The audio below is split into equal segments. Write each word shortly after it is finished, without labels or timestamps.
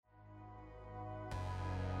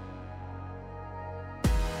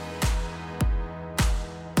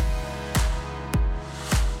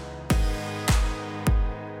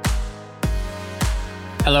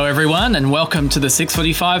Hello everyone and welcome to the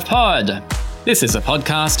 645 Pod. This is a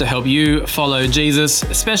podcast to help you follow Jesus,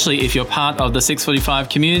 especially if you're part of the 645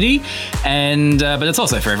 community, but it's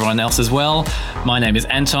also for everyone else as well. My name is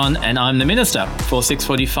Anton and I'm the minister for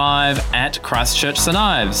 645 at Christchurch St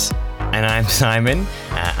Ives. And I'm Simon.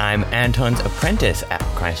 I'm Anton's apprentice at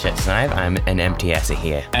Christchurch St Ives. I'm an MTSer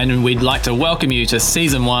here. And we'd like to welcome you to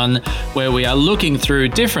Season 1, where we are looking through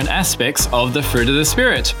different aspects of the fruit of the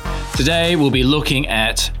Spirit. Today, we'll be looking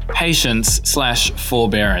at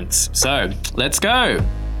patience/forbearance. So, let's go.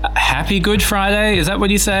 Happy Good Friday, is that what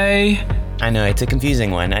you say? I know, it's a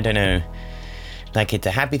confusing one. I don't know. Like, it's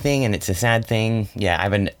a happy thing and it's a sad thing. Yeah, I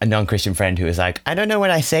have a non-Christian friend who was like, I don't know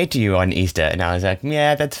what I say to you on Easter. And I was like,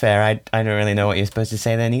 yeah, that's fair. I don't really know what you're supposed to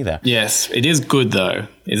say then either. Yes, it is good though.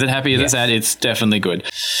 Is it happy? Is it sad? It's definitely good.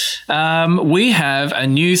 We have a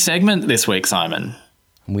new segment this week, Simon.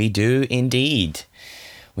 We do indeed.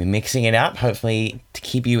 We're mixing it up, hopefully to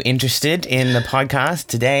keep you interested in the podcast.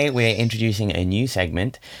 Today, we're introducing a new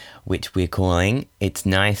segment, which we're calling It's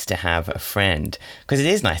Nice to Have a Friend. Because it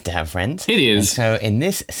is nice to have friends. It is. And so in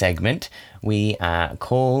this segment, we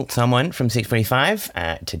call someone from 645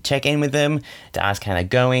 to check in with them, to ask how they're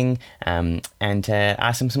going, and to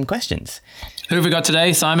ask them some questions. Who have we got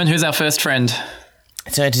today, Simon? Who's our first friend?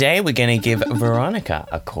 So today we're going to give Veronica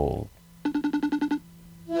a call.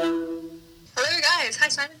 Hello guys, hi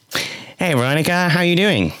Simon. Hey Veronica, how are you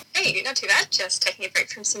doing? Hey, not too bad, just taking a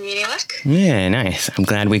break from some uni work. Yeah, nice. I'm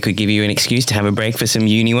glad we could give you an excuse to have a break for some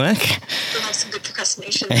uni work. We'll have some good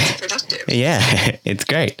procrastination that's productive. Yeah, it's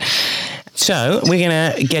great. So we're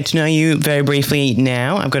going to get to know you very briefly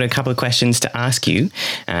now. I've got a couple of questions to ask you.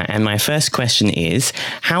 And my first question is,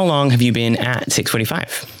 how long have you been at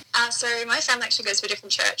 645? So my family actually goes to a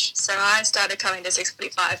different church. So I started coming to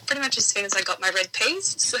 645 pretty much as soon as I got my red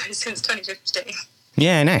P's, so since 2015.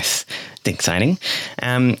 Yeah, nice. It's exciting.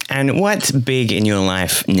 And what's big in your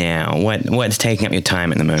life now? What's taking up your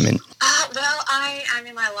time at the moment? Well, I am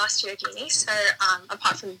in my last year of uni, so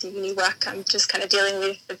apart from the uni work, I'm just kind of dealing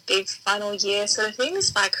with the big final year sort of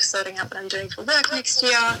things, like sorting out what I'm doing for work next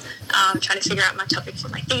year, trying to figure out my topic for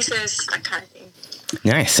my thesis, that kind of thing.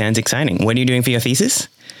 Nice. Sounds exciting. What are you doing for your thesis?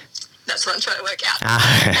 That's what I'm trying to work out.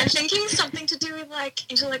 I'm thinking something to do with like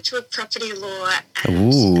intellectual property law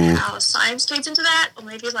and how science feeds into that, or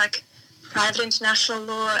maybe like private international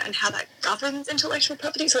law and how that governs intellectual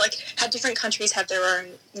property. So like how different countries have their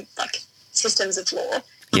own like systems of law.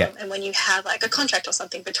 And when you have like a contract or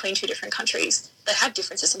something between two different countries that have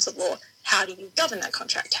different systems of law, how do you govern that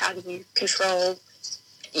contract? How do you control?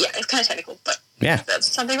 Yeah, it's kind of technical, but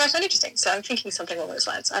that's something I find interesting. So I'm thinking something along those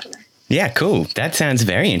lines. I don't know. Yeah, cool. That sounds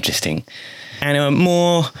very interesting. And a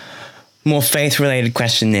more faith-related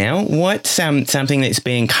question now. What's something that's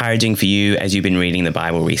been encouraging for you as you've been reading the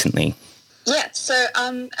Bible recently? Yeah, so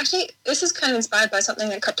actually this is kind of inspired by something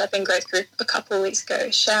that cropped up in growth group a couple of weeks ago.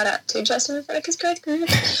 Shout out to Justin and Veronica's growth group,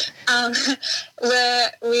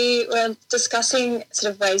 where we were discussing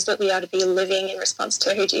sort of ways that we are to be living in response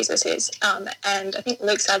to who Jesus is. And I think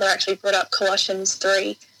Luke Sadler actually brought up Colossians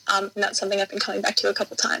 3, and that's something I've been coming back to a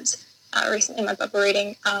couple of times recently in my Bible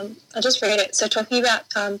reading. I'll just read it. So talking about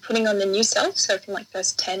putting on the new self, so from like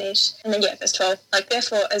verse 10-ish, and then verse 12, like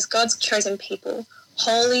therefore as God's chosen people,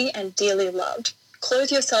 holy and dearly loved,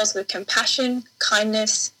 clothe yourselves with compassion,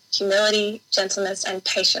 kindness, humility, gentleness, and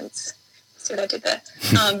patience. See what I did there?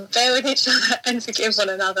 Bear with each other and forgive one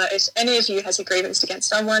another. If any of you has a grievance against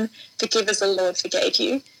someone, forgive as the Lord forgave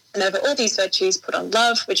you. And over all these virtues, put on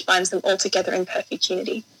love, which binds them all together in perfect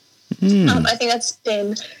unity. I think that's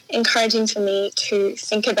been encouraging for me to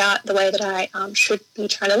think about the way that I should be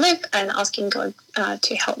trying to live and asking God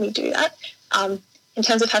to help me do that. In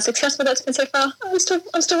terms of how successful that's been so far, I'm still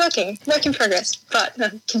work in progress, but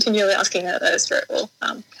continually asking that the Spirit will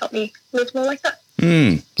help me live more like that.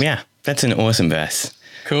 Yeah, that's an awesome verse.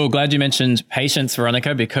 Cool. Glad you mentioned patience,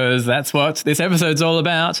 Veronica, because that's what this episode's all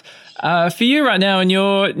about. For you right now in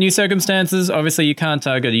your new circumstances, obviously you can't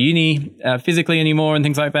go to uni physically anymore and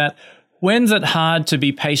things like that. When's it hard to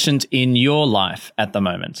be patient in your life at the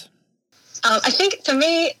moment? I think for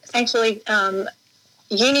me, thankfully,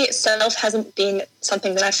 uni itself hasn't been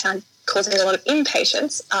something that I found causing a lot of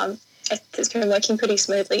impatience. It's been working pretty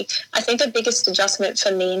smoothly. I think the biggest adjustment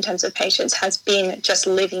for me in terms of patience has been just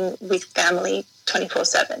living with family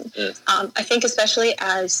 24/7. I think especially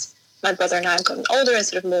as my brother and I have gotten older and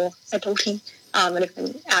sort of more adulty and have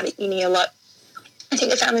been out at uni a lot, I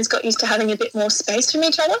think the family's got used to having a bit more space from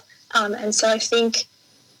each other. And so I think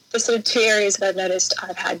the sort of two areas that I've noticed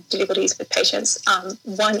I've had difficulties with patience.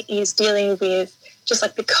 One is dealing with just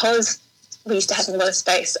like because we used to have a lot of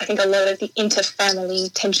space, I think a lot of the inter-family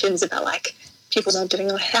tensions about like people not doing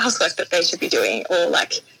the housework that they should be doing, or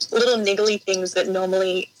like little niggly things that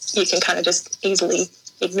normally you can kind of just easily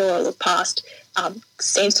ignore or look past,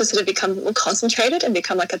 seems to sort of become more concentrated and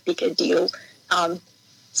become like a bigger deal.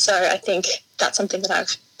 So I think that's something that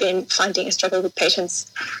I've been finding a struggle with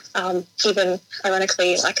patience, even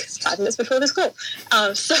ironically, like 5 minutes before this call.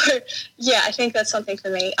 So yeah, I think that's something for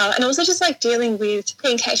me. And also just like dealing with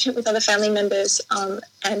being patient with other family members,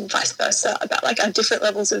 and vice versa, about like our different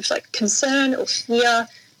levels of like concern or fear,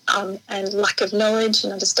 and lack of knowledge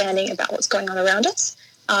and understanding about what's going on around us.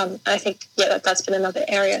 I think, yeah, that's been another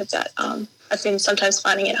area that I've been sometimes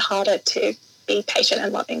finding it harder to be patient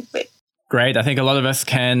and loving with. Great. I think a lot of us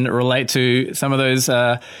can relate to some of those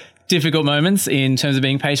difficult moments in terms of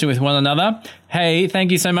being patient with one another. Hey,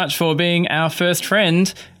 thank you so much for being our first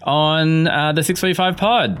friend on the 645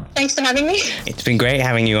 pod. Thanks for having me. It's been great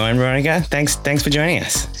having you on, Veronica. Thanks for joining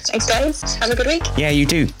us. Thanks, guys. Have a good week. Yeah, you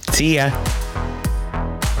too. See ya.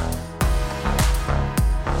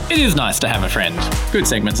 It is nice to have a friend. Good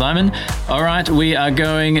segment, Simon. All right, we are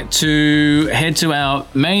going to head to our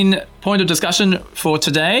main point of discussion for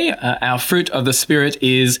today. Our fruit of the Spirit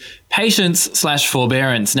is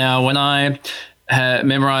patience/forbearance. Now, when I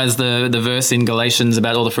memorized the verse in Galatians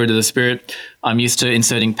about all the fruit of the Spirit, I'm used to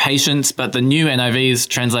inserting patience, but the new NIV's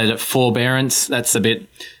translated it forbearance. That's a bit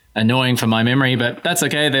annoying for my memory, but that's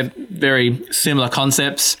okay. They're very similar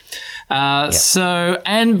concepts.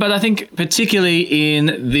 But I think particularly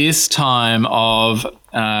in this time of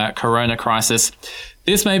corona crisis,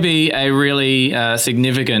 this may be a really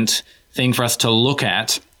significant thing for us to look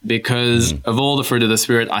at, because of all the fruit of the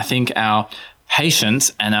Spirit, I think our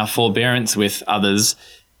patience and our forbearance with others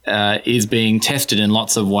is being tested in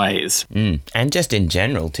lots of ways. And just in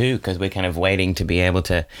general too, because we're kind of waiting to be able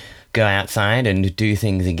to go outside and do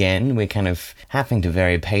things again. We're kind of having to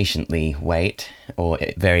very patiently wait, or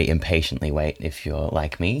very impatiently wait if you're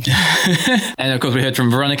like me. And of course, we heard from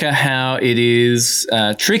Veronica how it is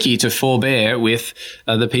tricky to forbear with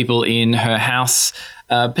the people in her house.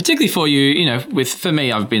 Particularly for you, for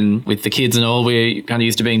me, I've been with the kids and all, we're kind of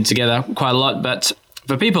used to being together quite a lot. But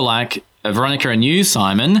for people like Veronica and you,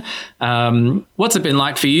 Simon, what's it been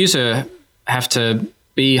like for you to have to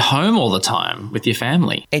be home all the time with your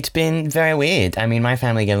family? It's been very weird. I mean, my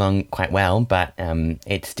family get along quite well, but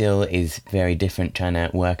it still is very different trying to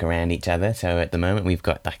work around each other. So at the moment, we've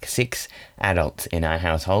got like 6 adults in our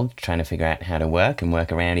household trying to figure out how to work and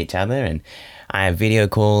work around each other. And I have video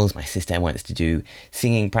calls. My sister wants to do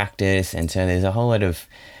singing practice. And so there's a whole lot of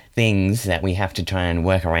things that we have to try and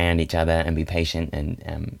work around each other and be patient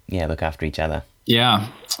and, look after each other. Yeah.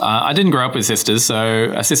 I didn't grow up with sisters,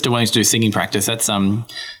 so a sister wanting to do singing practice, that's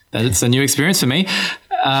a new experience for me.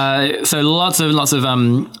 So lots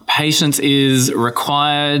of patience is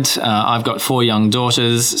required. I've got 4 young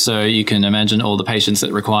daughters, so you can imagine all the patience that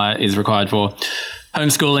is required for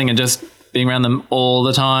homeschooling and just being around them all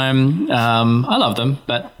the time. I love them,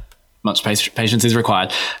 but much patience is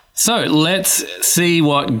required. So let's see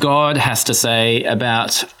what God has to say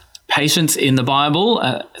about patience in the Bible,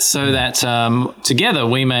 so that together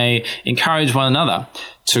we may encourage one another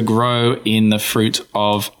to grow in the fruit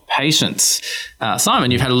of patience.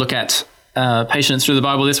 Simon, you've had a look at patience through the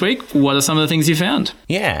Bible this week. What are some of the things you found?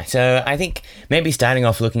 Yeah, so I think maybe starting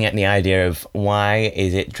off looking at the idea of why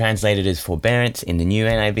is it translated as forbearance in the new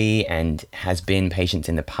NIV and has been patience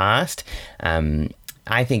in the past.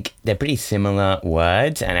 I think they're pretty similar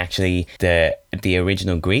words, and actually the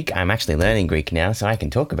original Greek, I'm actually learning Greek now, so I can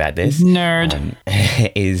talk about this. Nerd.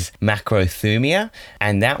 Is macrothumia,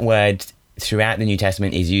 and that word throughout the New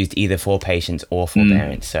Testament is used either for patience or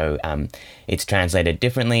forbearance. So it's translated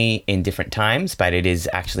differently in different times, but it is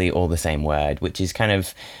actually all the same word, which is kind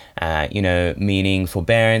of, meaning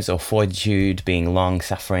forbearance or fortitude, being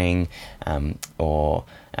long-suffering, or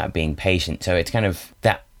being patient. So it's kind of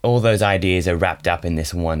that. All those ideas are wrapped up in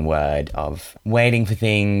this one word of waiting for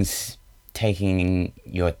things, taking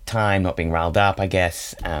your time, not being riled up, I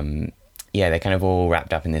guess. They're kind of all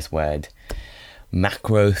wrapped up in this word,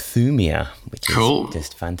 macrothumia, which cool. Is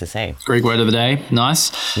just fun to say. Greek word of the day.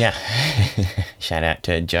 Nice. Yeah. Shout out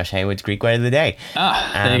to Josh Hayward's Greek word of the day.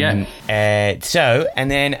 There you go. And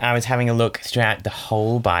then I was having a look throughout the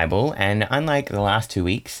whole Bible, and unlike the last 2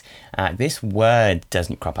 weeks, this word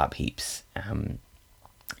doesn't crop up heaps.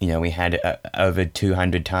 We had over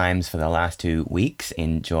 200 times for the last 2 weeks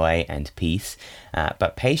in joy and peace,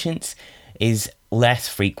 but patience is less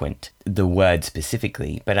frequent, the word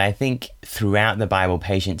specifically. But I think throughout the Bible,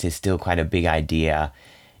 patience is still quite a big idea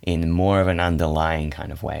in more of an underlying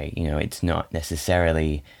kind of way. It's not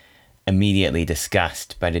necessarily immediately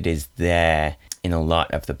discussed, but it is there in a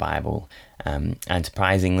lot of the Bible.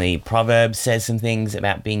 Unsurprisingly, Proverbs says some things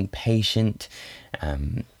about being patient.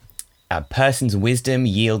 A person's wisdom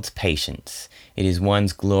yields patience. It is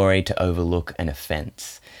one's glory to overlook an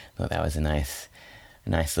offense. I thought that was a nice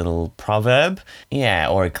little proverb. Yeah,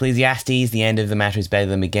 or Ecclesiastes, the end of the matter is better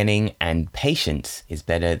than the beginning, and patience is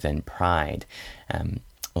better than pride.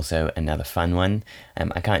 Also another fun one.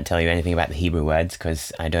 I can't tell you anything about the Hebrew words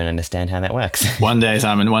because I don't understand how that works. One day,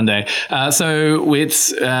 Simon, one day. So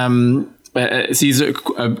it's used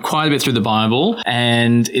quite a bit through the Bible,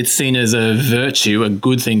 and it's seen as a virtue, a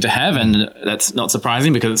good thing to have, and that's not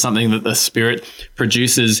surprising because it's something that the Spirit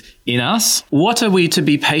produces in us. What are we to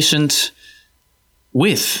be patient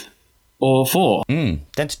with or for?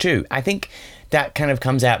 That's true. I think that kind of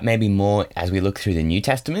comes out maybe more as we look through the New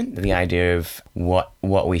Testament, the idea of what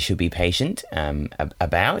we should be patient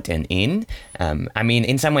about and in. I mean,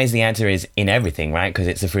 in some ways the answer is in everything, right? Because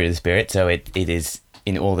it's the fruit of the Spirit, so it is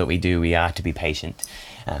in all that we do, we are to be patient.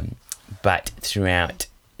 But throughout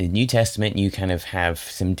the New Testament, you kind of have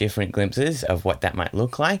some different glimpses of what that might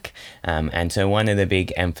look like. And so one of the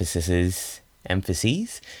big emphases, I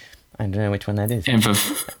don't know which one that is.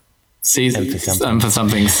 For some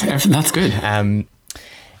things. That's good.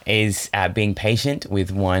 Is being patient with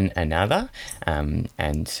one another.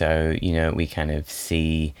 And so, we kind of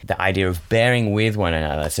see the idea of bearing with one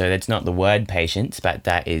another. So that's not the word patience, but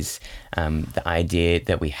that is the idea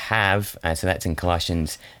that we have. So that's in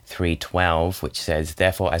Colossians 3:12, which says,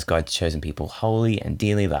 "Therefore, as God's chosen people, holy and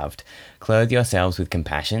dearly loved, clothe yourselves with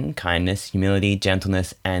compassion, kindness, humility,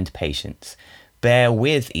 gentleness, and patience. Bear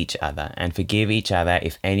with each other and forgive each other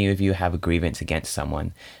if any of you have a grievance against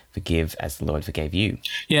someone. Forgive as the Lord forgave you."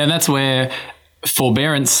 Yeah, and that's where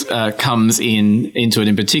forbearance comes into it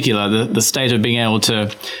in particular, the state of being able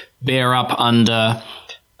to bear up under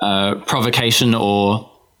provocation or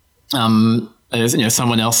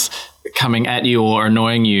someone else coming at you or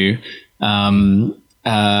annoying you, to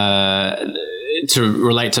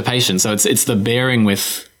relate to patience. So it's the bearing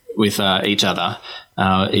with each other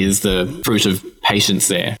is the fruit of patience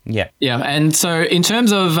there. Yeah. And so in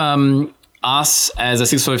terms of us as a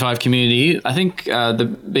 645 community, I think the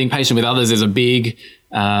being patient with others is a big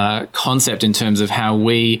concept in terms of how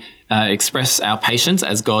we express our patience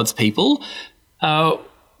as God's people.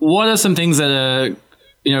 What are some things that are,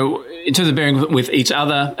 in terms of bearing with each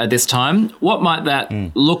other at this time, what might that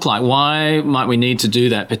look like? Why might we need to do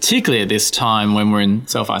that, particularly at this time when we're in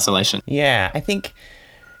self-isolation? Yeah, I think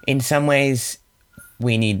in some ways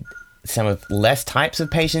we need some of less types of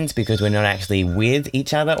patience because we're not actually with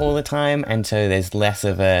each other all the time, and so there's less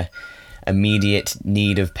of a immediate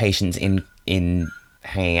need of patience in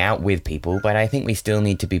hanging out with people. But I think we still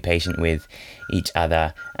need to be patient with each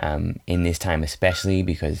other in this time, especially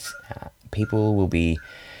because people will be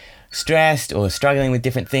stressed or struggling with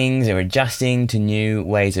different things or adjusting to new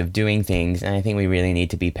ways of doing things, and I think we really need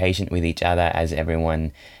to be patient with each other as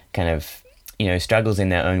everyone kind of struggles in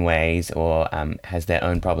their own ways or has their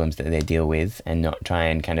own problems that they deal with, and not try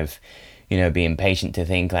and kind of, be impatient to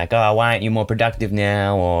think like, oh, why aren't you more productive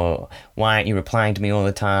now? Or why aren't you replying to me all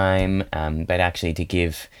the time? But actually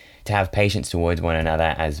to have patience towards one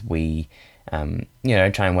another as we, try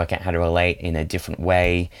and work out how to relate in a different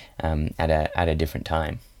way at a different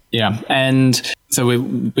time. Yeah. And so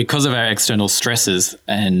because of our external stresses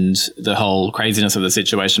and the whole craziness of the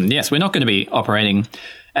situation, yes, we're not going to be operating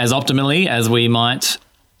as optimally as we might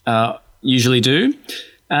usually do.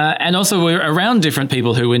 And also we're around different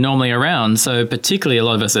people who we're normally around. So particularly a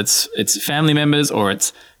lot of us, it's family members or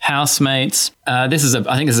it's housemates. I think this is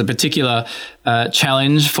a particular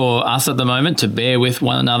challenge for us at the moment, to bear with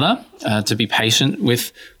one another, to be patient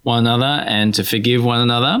with one another and to forgive one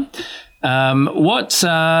another. What does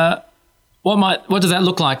that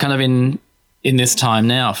look like kind of in this time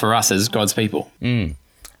now for us as God's people?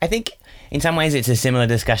 I think in some ways it's a similar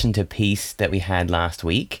discussion to peace that we had last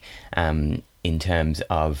week, in terms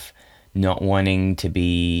of not wanting to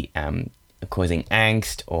be causing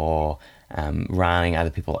angst or riling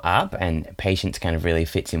other people up, and patience kind of really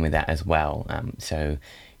fits in with that as well. So,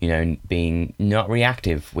 being not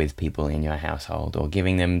reactive with people in your household, or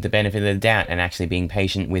giving them the benefit of the doubt and actually being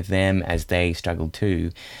patient with them as they struggle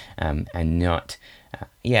too, and not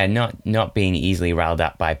being easily riled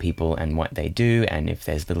up by people and what they do, and if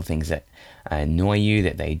there's little things that annoy you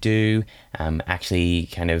that they do, actually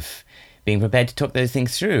kind of being prepared to talk those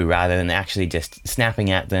things through rather than actually just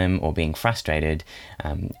snapping at them or being frustrated,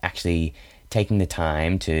 actually taking the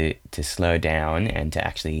time to slow down and to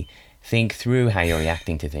actually think through how you're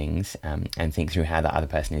reacting to things, and think through how the other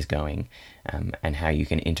person is going, and how you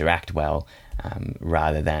can interact well,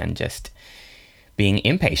 rather than just being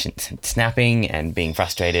impatient, snapping and being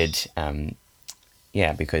frustrated.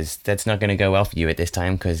 Because that's not going to go well for you at this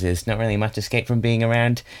time, because there's not really much escape from being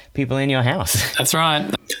around people in your house. That's right.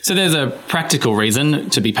 So there's a practical reason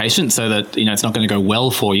to be patient, so that, it's not going to go well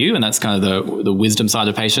for you. And that's kind of the wisdom side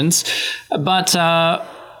of patience. But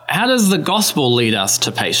how does the gospel lead us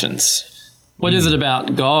to patience? What is it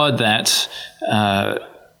about God that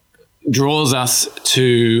draws us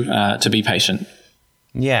to be patient?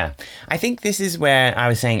 Yeah, I think this is where I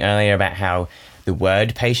was saying earlier about how the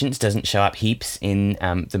word patience doesn't show up heaps in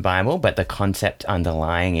the Bible, but the concept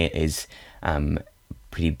underlying it is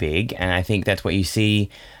pretty big. And I think that's what you see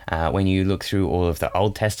when you look through all of the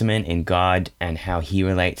Old Testament in God and how he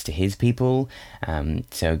relates to his people.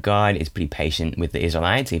 So God is pretty patient with the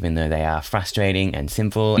Israelites, even though they are frustrating and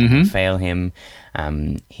sinful and fail him.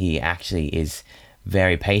 He actually is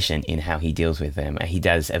very patient in how he deals with them. He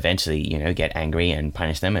does eventually, get angry and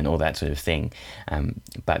punish them and all that sort of thing.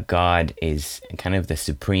 But God is kind of the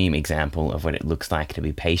supreme example of what it looks like to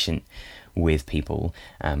be patient with people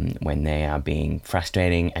when they are being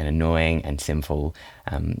frustrating and annoying and sinful.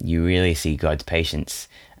 You really see God's patience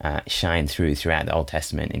shine throughout the Old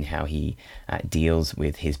Testament in how he deals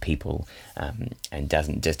with his people and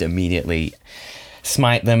doesn't just immediately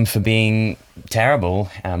smite them for being terrible,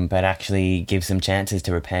 but actually gives them chances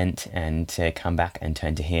to repent and to come back and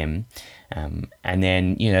turn to him. And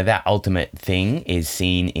then, that ultimate thing is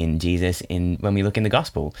seen in Jesus when we look in the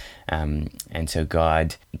gospel. And so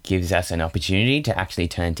God gives us an opportunity to actually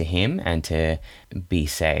turn to him and to be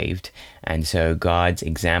saved. And so God's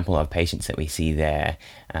example of patience that we see there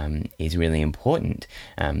is really important.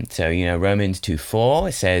 So Romans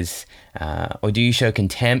 2:4 says, or do you show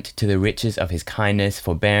contempt to the riches of his kindness,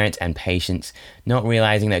 forbearance, and patience, not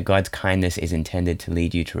realizing that God's kindness is intended to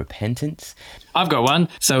lead you to repentance? I've got one.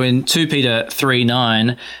 So in 2 Peter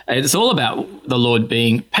 3:9, it's all about the Lord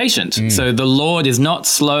being patient. So the Lord is not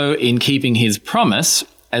slow in keeping his promise,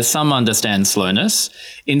 as some understand slowness.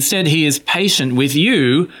 Instead, he is patient with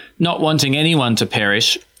you, not wanting anyone to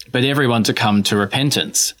perish, but everyone to come to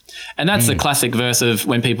repentance. And that's the classic verse of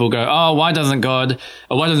when people go, oh, why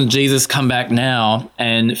doesn't Jesus come back now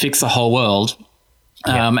and fix the whole world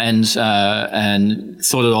and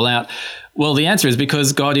sort it all out? Well, the answer is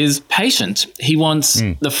because God is patient. He wants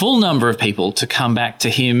the full number of people to come back to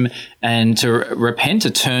him and to repent,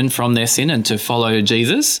 to turn from their sin and to follow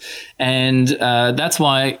Jesus. And that's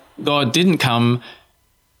why God didn't come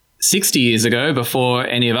 60 years ago before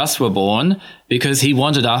any of us were born, because he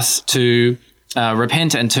wanted us to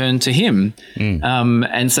repent and turn to him.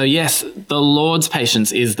 And so, yes, the Lord's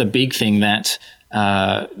patience is the big thing that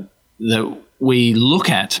we look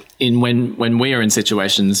at when we are in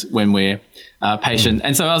situations when we're patient.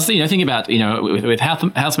 And so I was thinking about with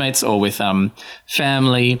housemates or with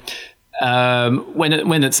family,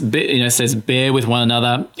 when it's says bear with one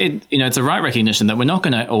another, it's a right recognition that we're not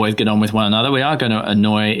going to always get on with one another. We are going to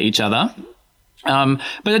annoy each other. But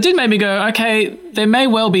it did make me go, okay, there may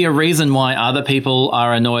well be a reason why other people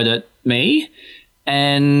are annoyed at me.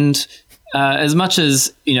 And as much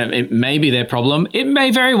as, it may be their problem, it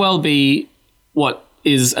may very well be what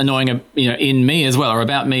is annoying, in me as well, or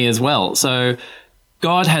about me as well. So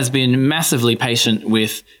God has been massively patient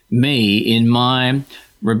with me in my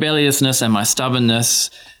rebelliousness and my stubbornness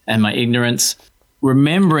and my ignorance.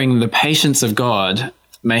 Remembering the patience of God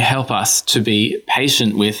may help us to be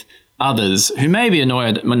patient with others who may be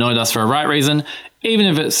annoyed us for a right reason. Even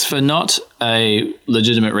if it's for not a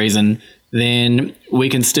legitimate reason, then we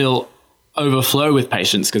can still overflow with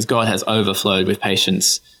patience because God has overflowed with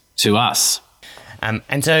patience to us.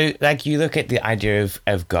 And so, you look at the idea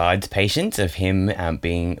of God's patience, of him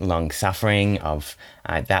being long-suffering, of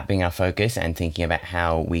that being our focus, and thinking about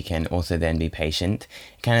how we can also then be patient.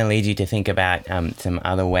 It kind of leads you to think about some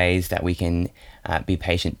other ways that we can be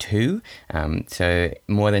patient too. So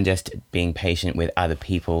more than just being patient with other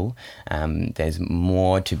people, there's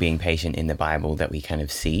more to being patient in the Bible that we kind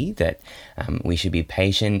of see, that we should be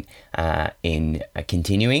patient in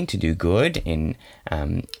continuing to do good, in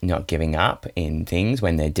not giving up in things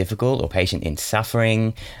when they're difficult, or patient in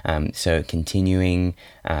suffering. So continuing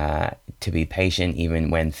to be patient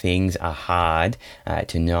even when things are hard,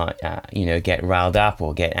 to not get riled up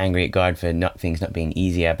or get angry at God for things not being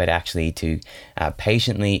easier, but actually to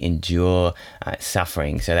patiently endure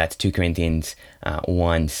suffering. So that's 2 Corinthians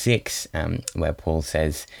 1:6, where Paul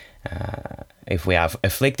says, if we are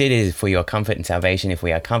afflicted, it is for your comfort and salvation. If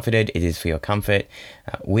we are comforted, it is for your comfort,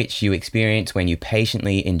 which you experience when you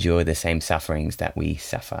patiently endure the same sufferings that we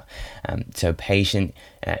suffer. So patient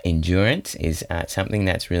endurance is something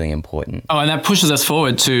that's really important. Oh, and that pushes us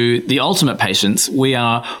forward to the ultimate patience. We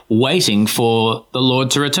are waiting for the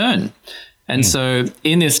Lord to return. And so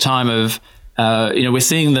in this time of, we're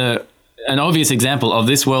seeing an obvious example of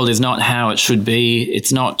this world is not how it should be.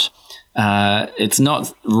 It's not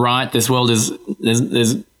right. This world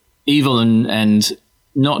there's evil and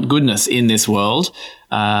not goodness in this world.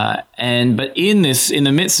 But in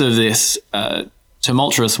the midst of this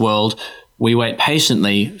tumultuous world, we wait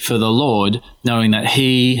patiently for the Lord, knowing that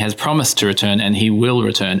he has promised to return and he will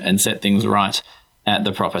return and set things right at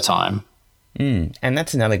the proper time. And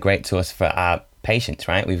that's another great source for our patience,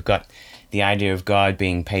 right? We've got the idea of God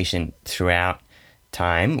being patient throughout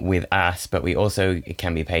time with us, but we also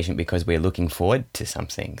can be patient because we're looking forward to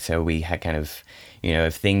something. So we kind of,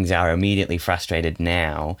 if things are immediately frustrated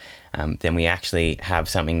now, then we actually have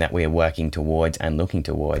something that we're working towards and looking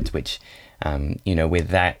towards, which, with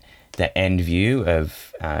that, the end view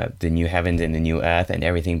of the new heavens and the new earth and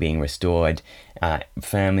everything being restored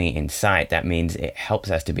firmly in sight, that means it helps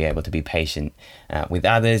us to be able to be patient with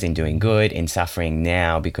others in doing good, in suffering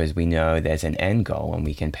now, because we know there's an end goal and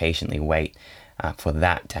we can patiently wait for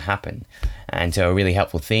that to happen. And so a really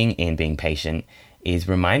helpful thing in being patient is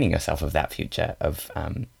reminding yourself of that future, of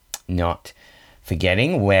not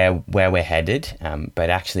forgetting where we're headed, but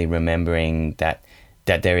actually remembering that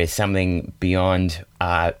there is something beyond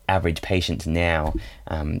our average patience now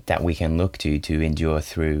that we can look to endure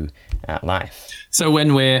through life. So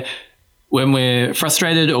when we're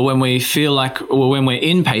frustrated, or when we feel like, or when we're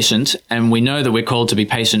impatient, and we know that we're called to be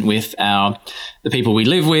patient with the people we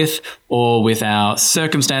live with, or with our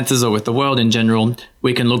circumstances, or with the world in general,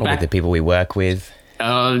 we can look back with the people we work with.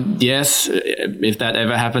 Yes, if that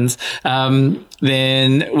ever happens, then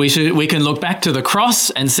we can look back to the cross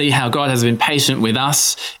and see how God has been patient with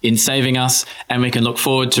us in saving us, and we can look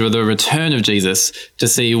forward to the return of Jesus to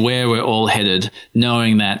see where we're all headed,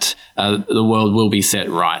 knowing that the world will be set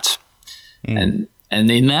right. And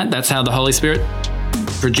in that's how the Holy Spirit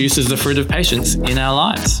produces the fruit of patience in our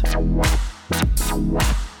lives.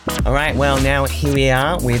 All right, well, now here we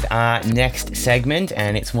are with our next segment,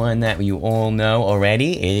 and it's one that you all know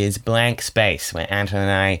already. It is Blank Space, where Anton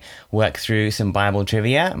and I work through some Bible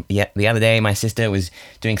trivia. The other day, my sister was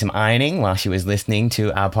doing some ironing while she was listening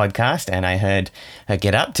to our podcast, and I heard her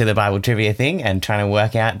get up to the Bible trivia thing and trying to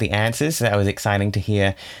work out the answers. So that was exciting to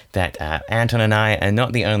hear that Anton and I are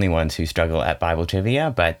not the only ones who struggle at Bible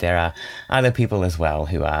trivia, but there are other people as well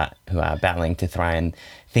who are battling to try and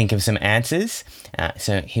think of some answers.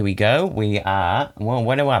 So here we go. What are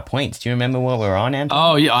our points? Do you remember what we're on, Anton?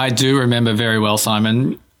 Oh, yeah, I do remember very well,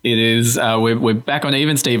 Simon. It is, we're back on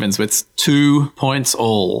even Stevens with 2 points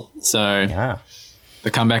all. So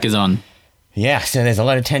The comeback is on. Yeah, so there's a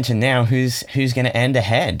lot of tension now. Who's going to end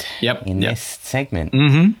ahead in this segment?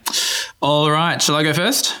 Mm-hmm. All right. Shall I go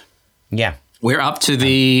first? Yeah. We're up to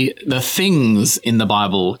the things in the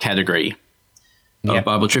Bible category of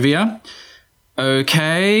Bible trivia.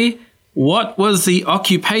 Okay. What was the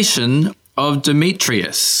occupation of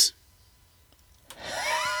Demetrius?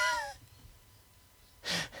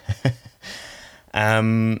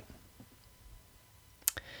 Good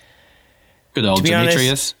old Demetrius.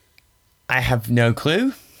 Honest, I have no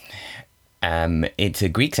clue. It's a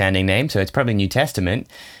Greek-sounding name, so it's probably New Testament.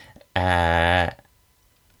 And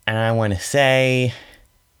I want to say,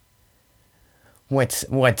 what's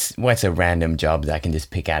a random job that I can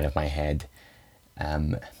just pick out of my head?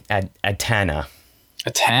 A tanner.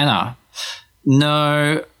 A tanner?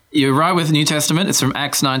 No, you're right with the New Testament. It's from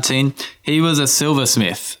Acts 19. He was a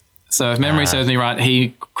silversmith. So if memory serves me right,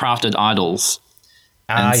 he crafted idols.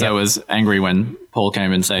 And so was angry when Paul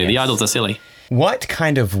came and said, the idols are silly. What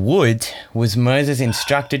kind of wood was Moses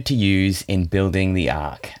instructed to use in building the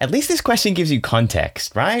ark? At least this question gives you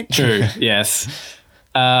context, right? True, yes.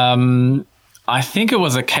 I think it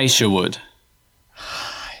was acacia wood.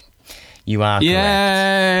 You are correct.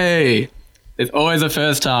 Yay! It's always a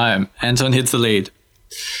first time. Anton hits the lead.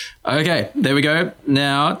 Okay, there we go.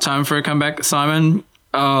 Now, time for a comeback, Simon.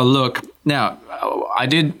 Oh, look. Now,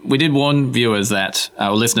 we did warn viewers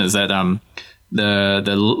or listeners that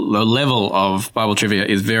the level of Bible trivia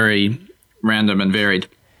is very random and varied.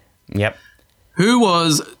 Yep. Who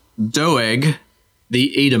was Doeg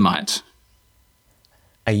the Edomite?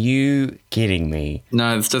 Are you kidding me?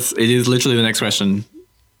 No, it is literally the next question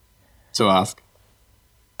to ask.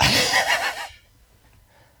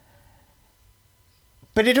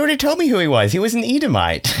 But it already told me who he was. He was an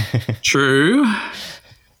Edomite. True.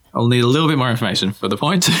 I'll need a little bit more information for the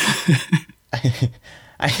point.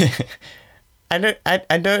 I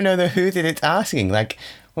don't know the who that it's asking. Like,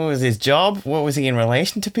 what was his job? What was he in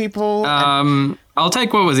relation to people? I'll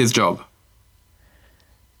take what was his job.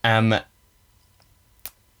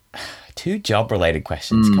 Two job-related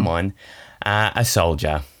questions. Come on. A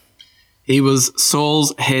soldier. He was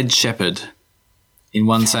Saul's head shepherd in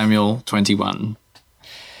 1 Samuel 21.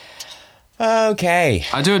 Okay.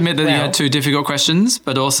 I do admit that you had two difficult questions,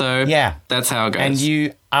 but also that's how it goes. And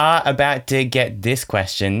you are about to get this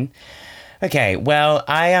question. Okay, well,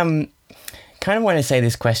 I kind of want to say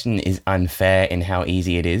this question is unfair in how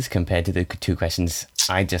easy it is compared to the two questions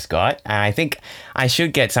I just got. I think I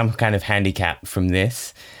should get some kind of handicap from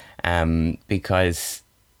this because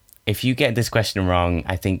if you get this question wrong,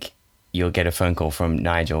 I think you'll get a phone call from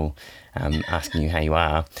Nigel asking you how you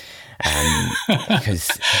are. Because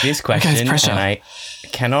this question, and I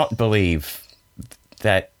cannot believe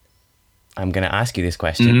that I'm going to ask you this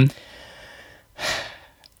question.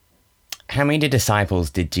 How many disciples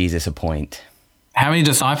did Jesus appoint? How many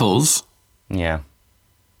disciples? Yeah.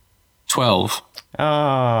 12.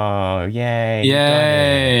 Oh, yay.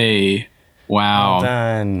 Yay. Wow. Well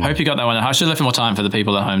done. Hope you got that one. I should have left more time for the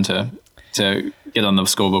people at home to get on the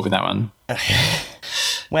scorebook with that one.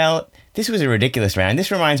 Well, this was a ridiculous round.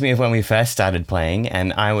 This reminds me of when we first started playing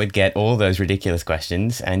and I would get all those ridiculous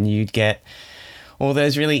questions and you'd get all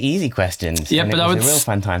those really easy questions. Yeah, but it was a real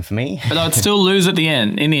fun time for me. But I would still lose in the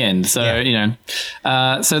end. So,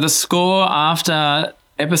 so the score after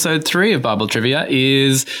episode 3 of Bible Trivia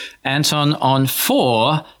is Anton on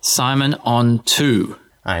 4, Simon on 2.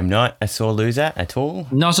 I'm not a sore loser at all.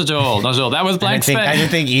 Not at all. That was blank space. I don't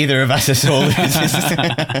think either of us are sore losers.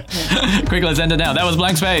 Quick, let's end it now. That was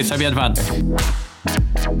blank space. Hope you had fun.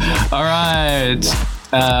 All right.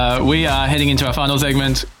 We are heading into our final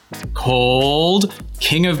segment called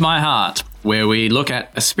King of My Heart, where we look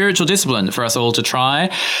at a spiritual discipline for us all to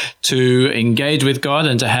try to engage with God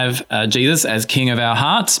and to have Jesus as King of our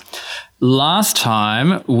hearts. Last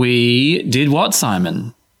time we did what,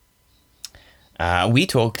 Simon? We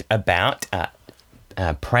talked about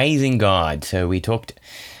praising God. So we talked,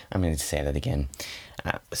 I'm going to say that again.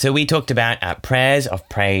 So we talked about prayers of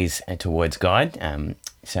praise towards God.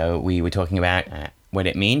 So we were talking about what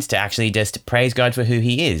it means to actually just praise God for who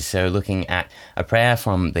he is. So looking at a prayer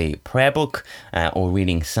from the prayer book or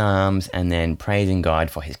reading Psalms and then praising God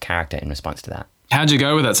for his character in response to that. How'd you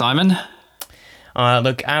go with it, Simon?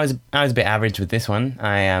 Look, I was a bit average with this one.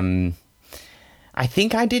 I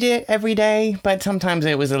think I did it every day, but sometimes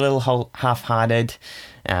it was a little half-hearted.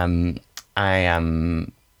 I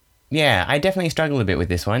definitely struggled a bit with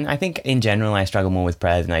this one. I think in general I struggle more with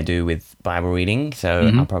prayers than I do with Bible reading, so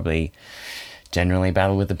I'll probably generally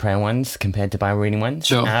battle with the prayer ones compared to Bible reading ones.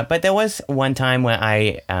 Sure. But there was one time where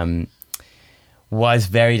I was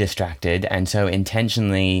very distracted and so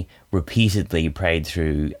intentionally, repeatedly prayed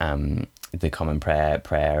through the common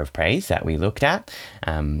prayer of praise that we looked at.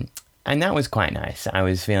 And that was quite nice. I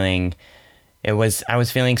was feeling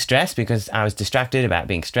stressed because I was distracted about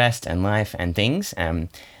being stressed and life and things. And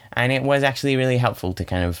it was actually really helpful to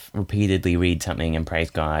kind of repeatedly read something and praise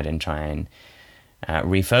God and try and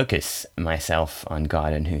refocus myself on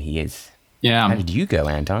God and who he is. Yeah. How did you go,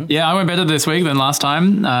 Anton? Yeah, I went better this week than last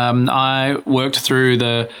time. I worked through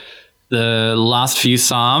the last few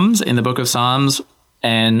Psalms in the book of Psalms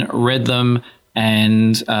and read them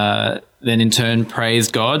and then in turn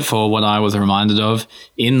praised God for what I was reminded of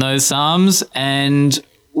in those Psalms, and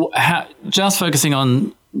just focusing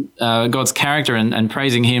on God's character and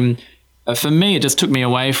praising him, for me, it just took me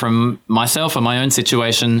away from myself and my own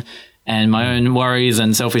situation and my own worries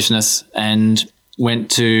and selfishness, and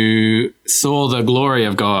saw the glory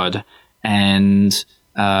of God and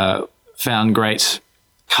found great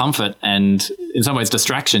comfort and in some ways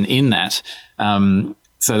distraction in that.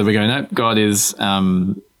 So that we go, no, God is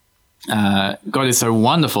so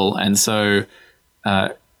wonderful and so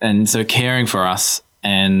caring for us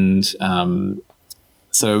and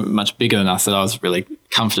so much bigger than us that I was really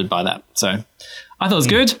comforted by that. So I thought it was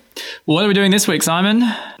good. What are we doing this week, Simon?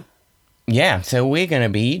 Yeah, so we're going to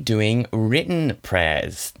be doing written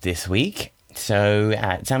prayers this week. So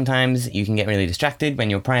sometimes you can get really distracted when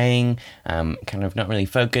you're praying, kind of not really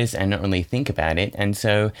focus and not really think about it. And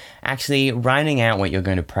so actually writing out what you're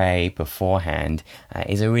going to pray beforehand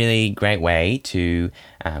is a really great way to,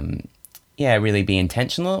 really be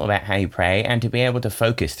intentional about how you pray and to be able to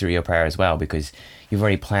focus through your prayer as well, because you've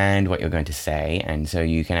already planned what you're going to say, and so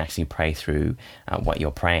you can actually pray through what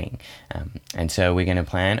you're praying. And so we're going to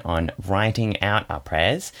plan on writing out our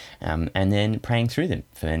prayers and then praying through them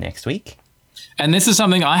for the next week. And this is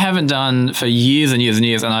something I haven't done for years and years and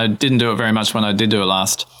years, and I didn't do it very much when I did do it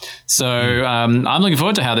last. So I'm looking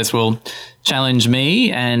forward to how this will challenge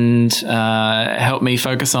me and help me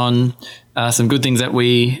focus on some good things that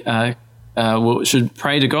we should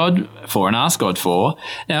pray to God for and ask God for.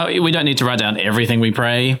 Now, we don't need to write down everything we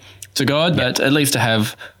pray to God, but at least to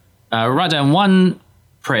have write down one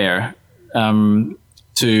prayer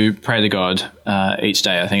to pray to God each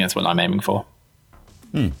day. I think that's what I'm aiming for.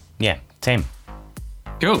 Yeah, same.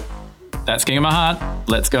 Cool. That's King of My Heart.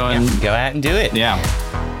 Let's go and go out and do it. Yeah.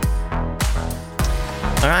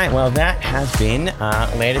 All right, well, that has been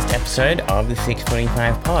our latest episode of the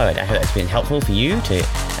 645 Pod. I hope that's been helpful for you to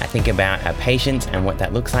think about patience and what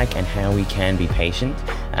that looks like and how we can be patient.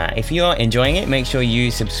 If you're enjoying it, make sure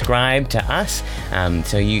you subscribe to us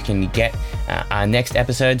so you can get our next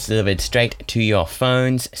episodes delivered straight to your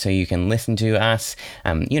phones so you can listen to us.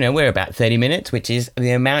 We're about 30 minutes, which is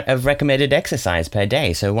the amount of recommended exercise per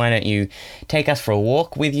day. So why don't you take us for a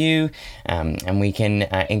walk with you and we can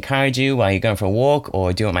encourage you while you're going for a walk,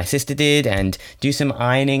 or do what my sister did and do some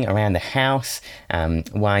ironing around the house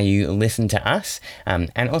while you listen to us.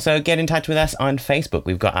 And also get in touch with us on Facebook.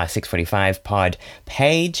 We've got our 645 Pod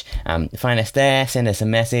page. Find us there, send us a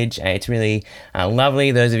message. It's really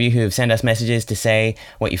lovely, those of you who have sent us messages to say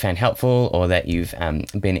what you found helpful or that you've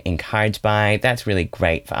been encouraged by. That's really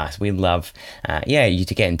great for us. We love you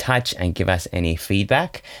to get in touch and give us any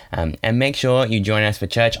feedback. And make sure you join us for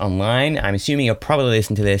church online. I'm assuming you'll probably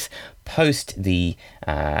listen to this post the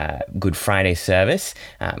Good Friday service,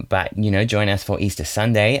 but join us for Easter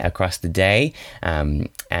Sunday across the day,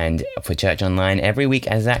 and for church online every week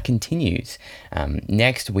as that continues.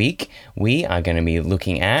 Next week we are going to be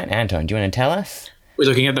looking at, Anton, do you want to tell us? We're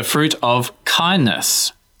looking at the fruit of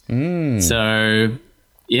kindness. So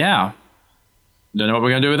yeah, don't know what we're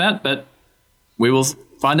going to do with that, but we will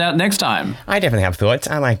find out next time. I definitely have thoughts.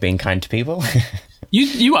 I like being kind to people.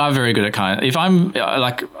 You are very good at kindness. If I'm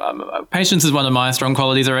patience is one of my strong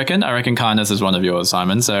qualities, I reckon. I reckon kindness is one of yours,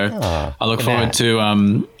 Simon. So I look forward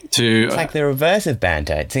to. It's like the reverse of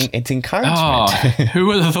banter. It's encouragement. Oh, who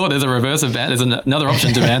would have thought there's a reverse of banter? There's another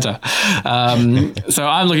option to banter. So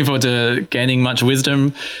I'm looking forward to gaining much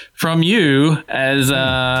wisdom from you, as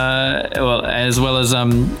well as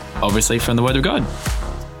obviously from the Word of God.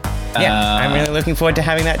 Yeah, I'm really looking forward to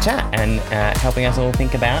having that chat and helping us all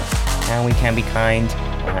think about how we can be kind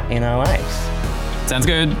in our lives. Sounds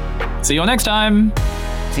good. See you all next time.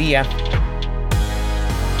 See ya.